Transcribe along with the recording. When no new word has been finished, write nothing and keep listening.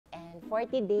for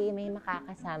today, may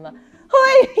makakasama.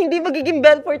 Hoy! Hindi magiging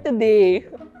Belle for today.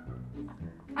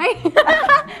 Ay!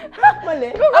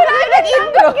 Mali. Gugulatin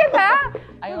dapat kita!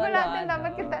 Ay, Gugulatin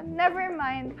dapat kita. Never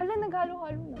mind. Hala,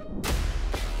 naghalo-halo na.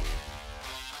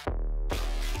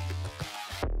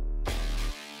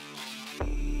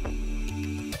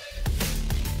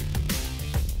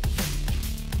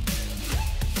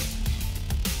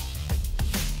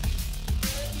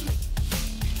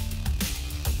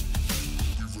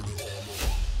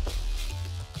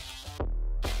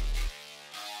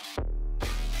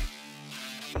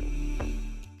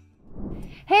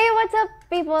 Hey, what's up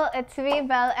people? It's me,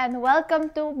 Belle, and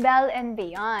welcome to Belle and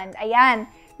Beyond. Ayan,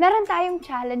 meron tayong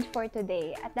challenge for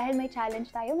today. At dahil may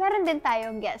challenge tayo, meron din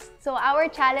tayong guest. So, our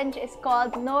challenge is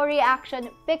called No Reaction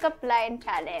Pickup Line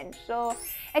Challenge. So,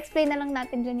 explain na lang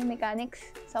natin dyan yung mechanics.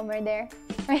 Somewhere there.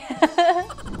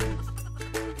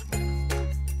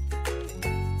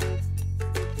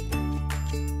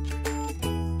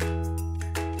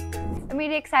 I'm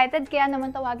really excited, kaya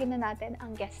naman tawagin na natin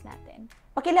ang guest natin.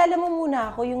 Pakilala mo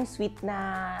muna ako yung sweet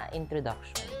na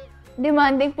introduction.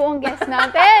 Demanding po ang guest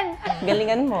natin.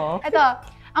 Galingan mo. Ito,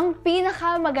 ang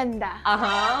pinakamaganda.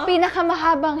 Aha.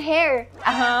 Pinakamahabang hair.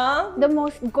 Aha. The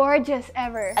most gorgeous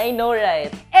ever. I know,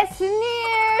 right?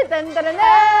 Esnyr! Tantaranay!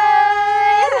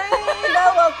 Hi!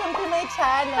 Welcome to my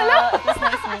channel. Hello? It was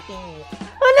nice meeting you.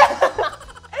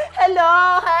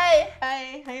 Hello! Hi!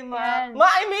 Hi, Ma. Yan. Ma,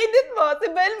 I made it, Ma.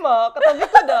 Si Belle, Ma. Katabi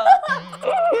ko na.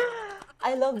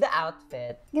 I love the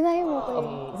outfit. Ginaya mo ko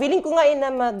yun. Feeling ko ngayon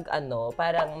na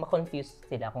parang ma-confuse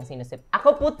sila kung sino si...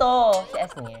 Ako po to, si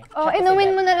Esnyr. Oh,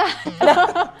 inumin mo na lang.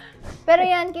 Pero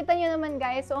yan, kita nyo naman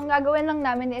guys. So, ang gagawin lang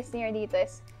namin ni Esnyr dito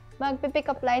is magpipick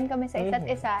up line kami sa isa't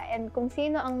isa, and kung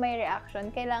sino ang may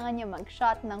reaction, kailangan niya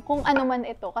mag-shot ng kung ano man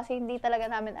ito kasi hindi talaga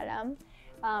namin alam.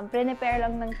 Prepare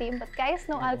lang ng team. But guys,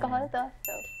 no alcohol to.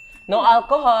 So, no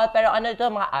alcohol, pero ano to,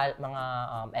 mga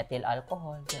ethyl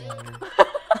alcohol.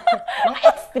 Mga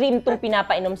extreme tong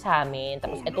pinapainom sa amin.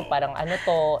 Tapos ito parang ano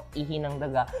to, ihi ng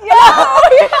daga.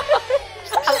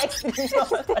 Ang extreme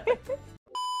naman.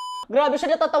 Grabe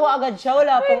siya, natatawa agad siya.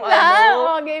 Wala pong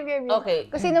ano. Oh, game. Okay.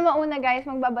 Kung sino mauna guys,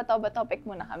 magbabato ba topic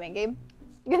muna kami. Game?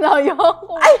 Ginaya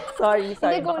ko. Ay! Sorry.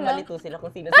 Hindi, go Baka lang. malito sila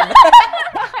kung sino sila.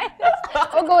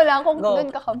 O go lang kung Go.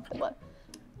 doon ka comfortable.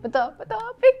 Bato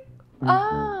topic.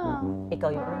 Ikaw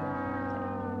yung una.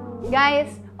 Guys,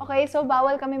 okay, so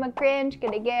bawal kami mag-cringe,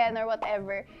 kiligin, or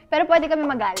whatever. Pero pwede kami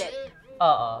magalit.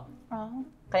 Oo. Oh.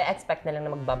 Kaya expect na lang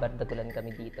na magbabardagulan kami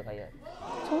dito ngayon.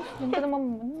 So, yun ka naman.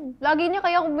 Lagi niya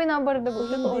kaya kung binabardago.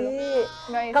 Hindi.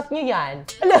 Guys, Cut nyo yan.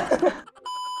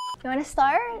 you wanna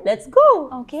start? Let's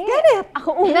go! Okay. Get it!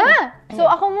 Ako una! So,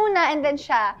 ako muna, and then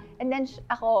siya. And then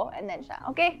ako, and then siya.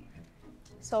 Okay?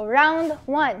 So, round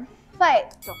 1.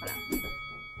 Fight! Joke lang.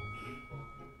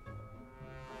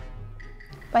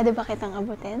 Pwede ba kitang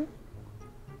abutin?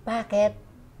 Bakit?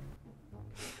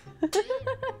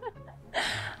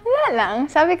 Wala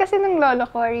lang. Sabi kasi ng lolo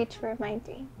ko, reach for my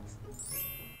dreams.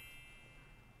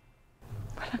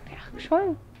 Walang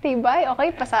reaction. Tibay.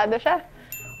 Okay, pasado siya.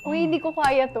 Uy, hindi ko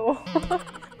kaya to.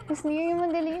 Mas niyo yung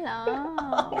madali lang.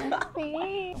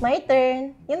 Okay. My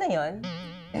turn. Yun na yun.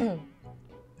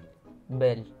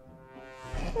 Belle.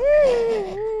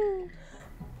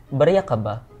 Barya ka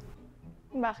ba?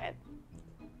 Bakit?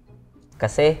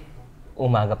 Kasi,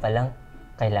 umaga pa lang,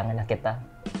 kailangan na kita.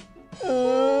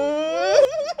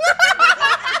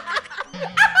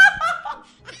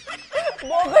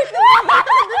 Bogart na!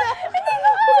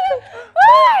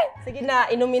 Sige na,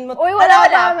 inumin mo. Uy, wala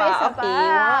pa. May isa pa. Okay,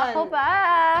 one. Ako pa.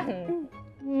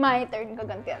 My turn,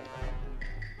 kagantihan.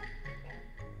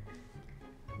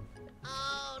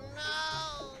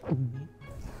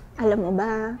 Alam mo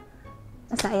ba,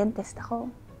 na-scientist ako.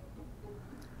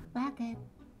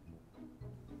 Bakit?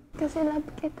 Kasi love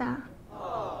kita.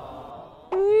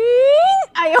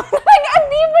 Ayaw na.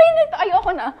 Nag-andibay nito.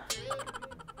 Ayoko na.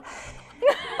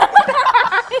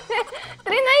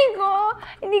 Trinay ko.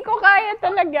 Hindi ko kaya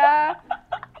talaga.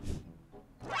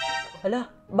 Hala,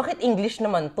 bakit English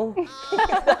naman to?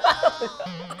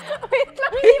 Wait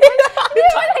lang. Hindi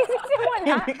mo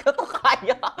nagsisimula. Hindi ko to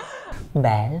kaya.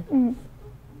 Belle,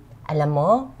 alam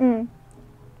mo,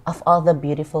 of all the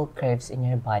beautiful curves in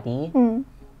your body,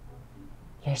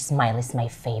 your smile is my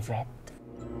favorite.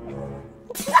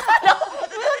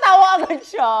 Natawa agad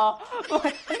siya.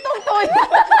 Tungtol.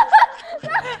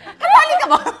 Kasali ka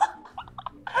ba?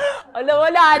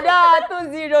 Wala na.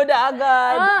 2-0 na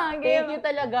agad. Game. Thank you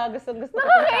talaga. Gusto-gusto ko.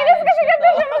 Nakakainis kasi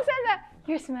ganda siya magsala.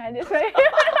 Your smile is my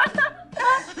favorite.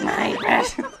 My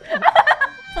precious.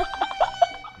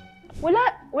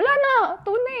 Wala na.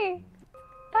 Tunay.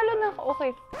 Talo na ako.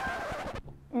 Okay.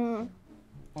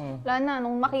 Wala na,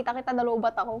 nung makita kita,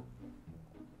 nalobat ako.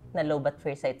 Nalobat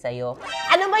first sight sa'yo.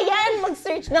 Ano ba yan?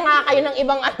 Mag-search na nga kayo ng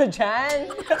ibang ano dyan.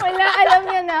 Wala, alam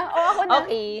niya na. O, ako na.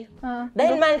 Okay.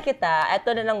 Dahil mahal kita,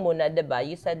 eto na lang muna, diba?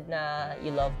 You said na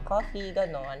you love coffee,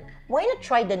 ganon. Why not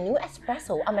try the new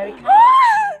espresso Americano?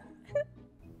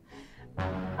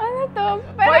 Ano to?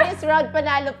 For this round,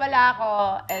 panalo pala ako.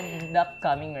 And the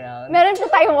upcoming round. Meron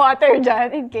po tayong water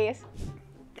dyan, in case.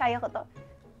 Kaya ko to.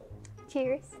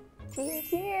 Cheers. Cheers.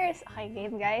 Cheers. Okay,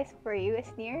 game guys. For you,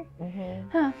 Esnyr.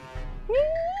 Huh.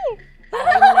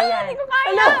 Taray mo na yan. Hindi ko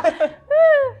kaya.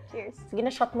 Cheers. Sige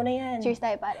na, shot mo na yan. Cheers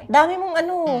tayo, pare. Dami mong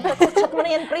ano. Shot mo na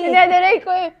yan, pre. Dinadiray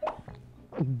ko eh.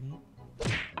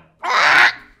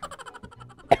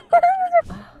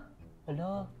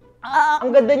 Hello. Ang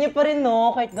ganda niya pa rin,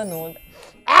 no? Kahit ganun.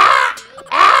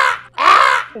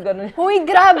 Ganun. Huy,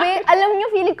 grabe. Alam niyo,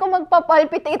 feeling ko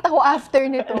magpapalpitate ako after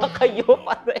nito. Ano kayo?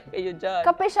 Patay kayo dyan.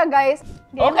 Kape siya, guys.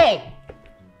 Okay.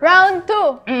 Round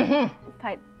 2.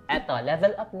 Fight. Eto,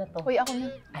 level up na to. Huy, ako na.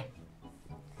 Ay.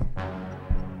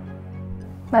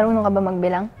 Marunong ka ba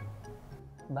magbilang?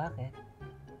 Bakit?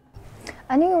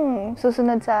 Ano yung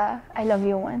susunod sa I love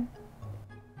you one?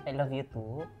 I love you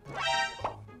too.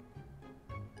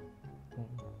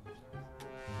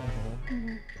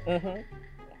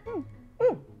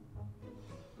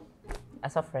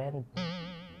 As a friend.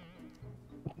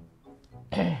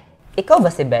 Ikaw ba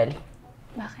si Belle?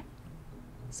 Bakit?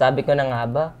 Sabi ko na nga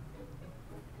ba?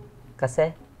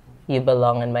 Kasi, you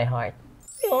belong in my heart.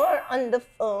 You're on the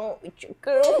phone with your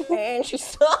girlfriend, she's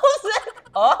so sad.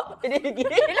 Oh, pinigil.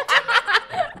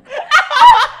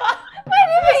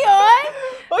 Pwede ba yun?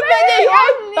 Huwag pwede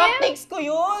yun! Tactics ko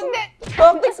yun!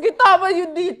 Tactics ko, tama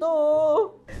yun dito!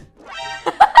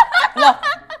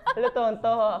 Hala,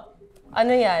 tonto.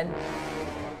 Ano yan?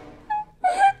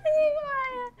 Hindi ko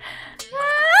kaya.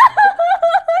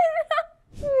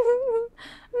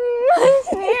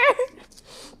 Esnyr!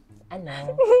 Ano?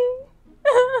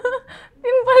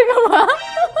 Pimple ka ba?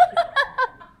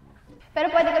 Pero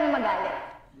pwede kami magalit.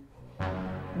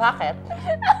 Bakit?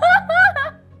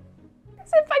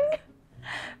 Kasi pag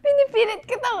pinipilit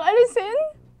kitang alisin,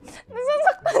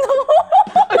 nasasaktan ako.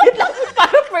 Wait lang,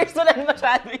 parang personal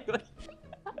masyado yun.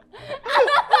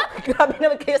 Grabe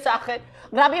naman kayo sa akin.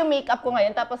 Grabe yung makeup ko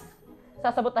ngayon, tapos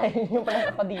sasabotahin yung pala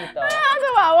ako dito.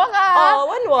 Tumawa ka. Oh,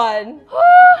 1-1.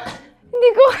 Hindi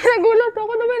ko, nagulat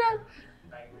ako naman.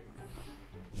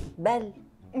 Belle.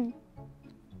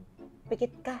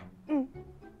 Pikit ka.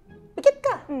 Pikit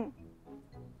ka.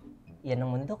 Yan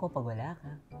ang mundo ko pag wala ka.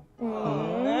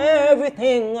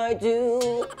 Everything I do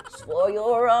is for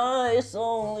your eyes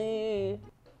only.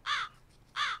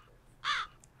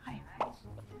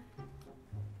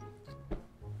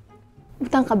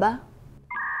 Butang ka ba?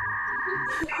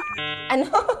 Ano?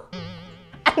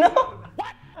 Ano?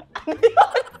 Ano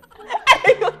yun? Ano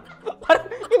yun? Parang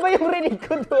iba yung rinig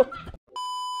ko doon.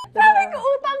 Sabi ko,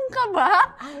 utang ka ba?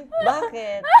 Ay,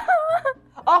 bakit?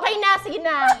 Okay na, sige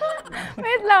na.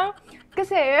 Wait lang.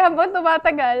 Kasi habang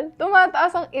tumatagal,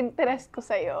 tumataas ang interest ko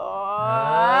sa'yo.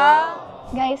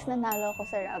 Guys, nanalo ako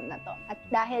sa round na to. At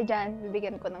dahil dyan,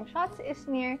 bibigyan ko ng shots si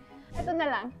Esnyr. Ito na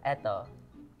lang. Eto.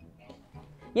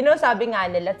 You know, sabi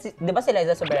nga nila, di ba si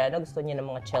Liza Soberano gusto niya ng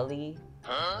mga chili?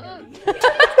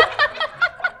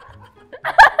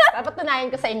 Papatunayan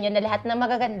ko sa inyo na lahat ng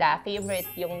magaganda, favorite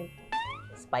yung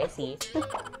spicy.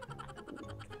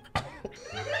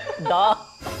 Duh!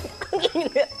 Ang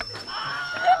init.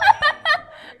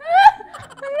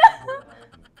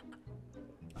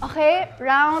 Okay,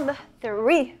 round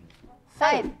 3.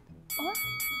 Fight.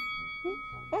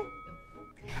 Oh?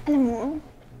 Alam mo,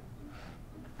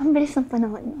 ang bilis ng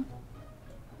panahon mo.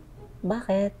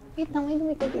 Bakit? Wait lang, may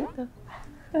lumika dito.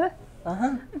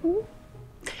 Aha.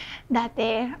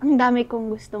 Dati, ang dami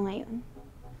kong gusto ngayon.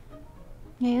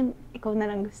 Ngayon, ikaw na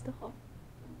lang gusto ko.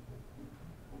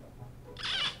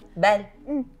 Belle,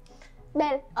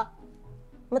 Belle,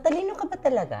 matalino ka ba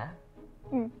talaga?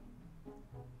 Mm.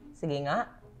 Sige nga.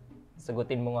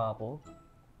 Sagutin mo nga ako.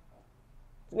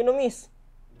 Sige na, miss.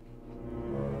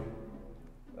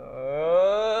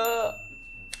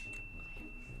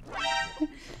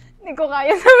 Hindi ko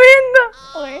kaya sabihin to.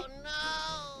 Okay.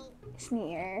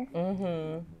 Esnyr.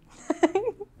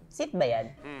 Sit ba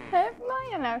yan?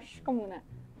 Yan na. Shh ka muna.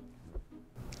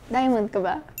 Diamond ka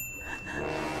ba?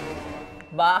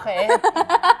 Bakit?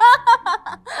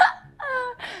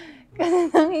 Kasi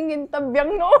nangingin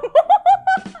tabyang noo mo.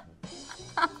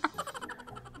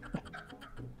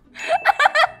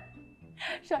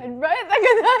 Shine bright,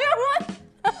 agad diamond.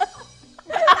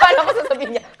 Akala ko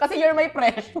sasabihin niya, kasi you're my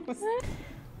precious.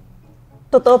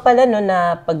 Totoo pala no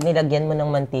na pag nilagyan mo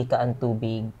ng mantika ang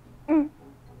tubig,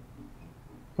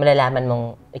 malalaman mong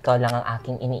ikaw lang ang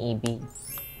aking iniibig.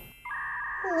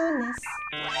 Lunes.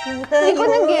 Hindi ko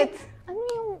na-gets. Ano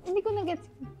yung, hindi ko na-gets.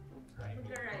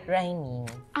 Rhyming.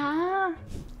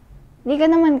 Hindi ka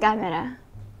naman camera.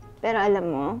 Pero alam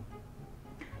mo,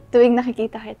 tuwing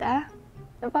nakikita kita,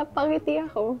 napapangiti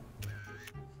ako.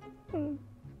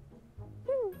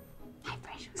 Hi,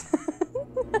 precious.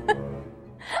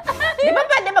 Di ba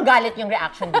pwede magalit yung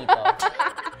reaction dito?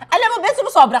 Alam mo, Belle,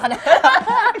 sumusobra ka na.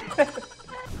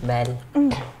 Belle,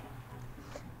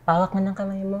 pawak mo ng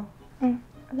kamay mo.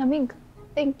 Lamig.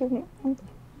 Thank you.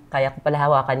 Kaya ko pala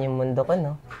hawakan yung mundo ko,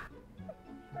 no?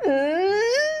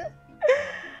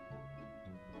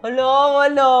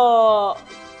 Wala.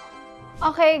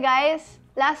 Okay, guys.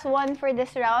 Last one for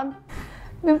this round.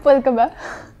 Dimple ka ba?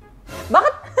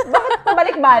 Bakit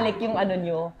pabalik-balik yung ano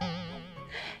nyo?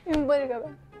 Dimple ka ba?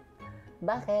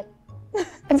 Bakit?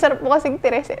 Ang sarap mo kasing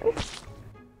tiresin.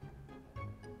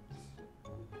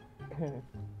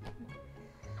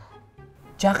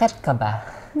 Jacket ka ba?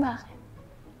 Bakit?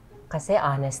 Kasi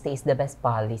honesty is the best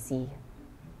policy.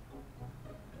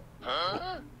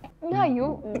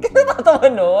 Layo. Hindi ka natatawa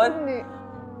nun? Hindi.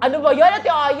 Ano ba yan? Ate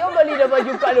Ayaw, mali naman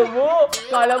yung kala mo.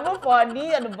 Kala mo funny.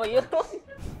 Ano ba yun?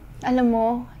 Alam mo,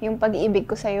 yung pag-iibig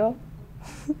ko sa'yo,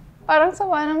 parang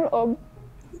sawa ng loob.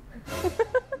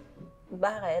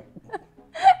 Bakit?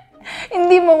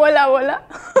 Hindi mo wala-wala.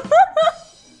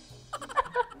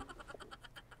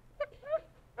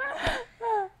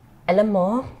 Alam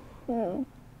mo,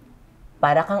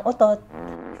 para kang utot.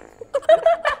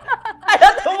 Ano,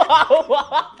 tumawa?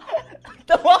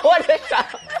 Tumawa na siya.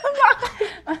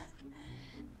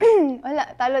 Wala,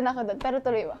 talo na ako doon. Pero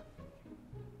tuloy ba?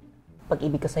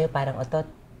 Pag-ibig ko sa'yo parang utot.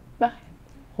 Bakit?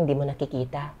 Hindi mo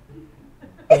nakikita.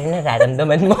 Pero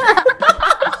nararamdaman mo.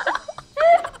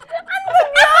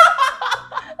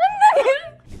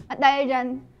 At dahil dyan,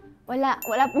 wala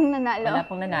pong nanalo. Wala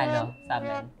pong nanalo sa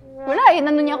amin. Wala,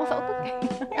 inano niya ako sa utot.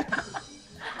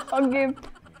 Okay.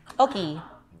 Okay.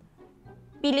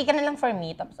 Pili ka na lang for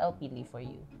me, tapos I'll pili for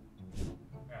you.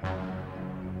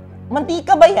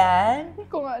 Mantika ba yan? Hindi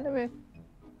ko nga alam eh.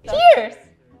 Cheers!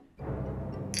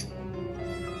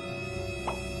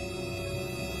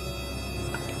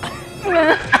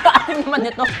 Ano naman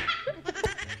ito?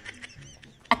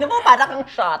 Ano mo, para kang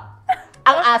shot.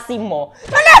 Ang asim mo.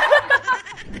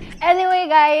 Anyway,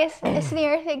 guys,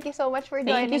 Esnyr, thank you so much for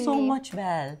joining me. Thank you so much,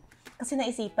 Belle. Kasi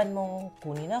naisipan mong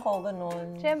kunin ako,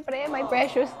 ganun. Siyempre, my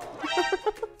precious.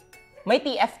 May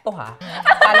TF to, ha?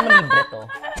 Kala mo libre to.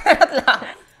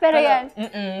 Pero yan.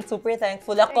 Super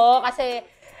thankful ako kasi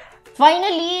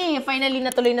finally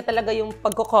natuloy na talaga yung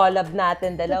pagko-collab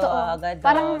natin dalawa. Totoo.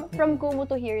 Parang from Kumu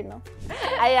to here, no?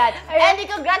 Ayan. And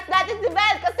congrats natin si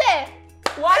Belle kasi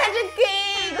 100K!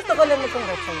 Gusto ko lang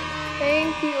mag-congrats sa'yo.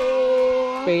 Thank you.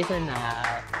 Personal.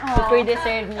 Super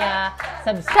deserve niya.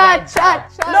 Subscribe. Shot!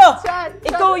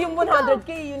 Ikaw yung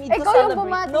 100K. You need to Ikaw celebrate. yung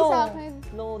bumati sa akin.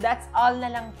 No, that's all na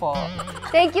lang po.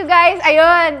 Thank you, guys.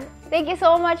 Ayun. Thank you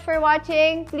so much for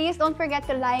watching. Please don't forget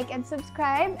to like and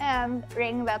subscribe and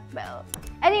ring that bell.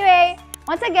 Anyway,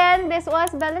 once again, this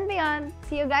was Belle and Beyond.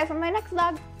 See you guys on my next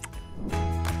vlog.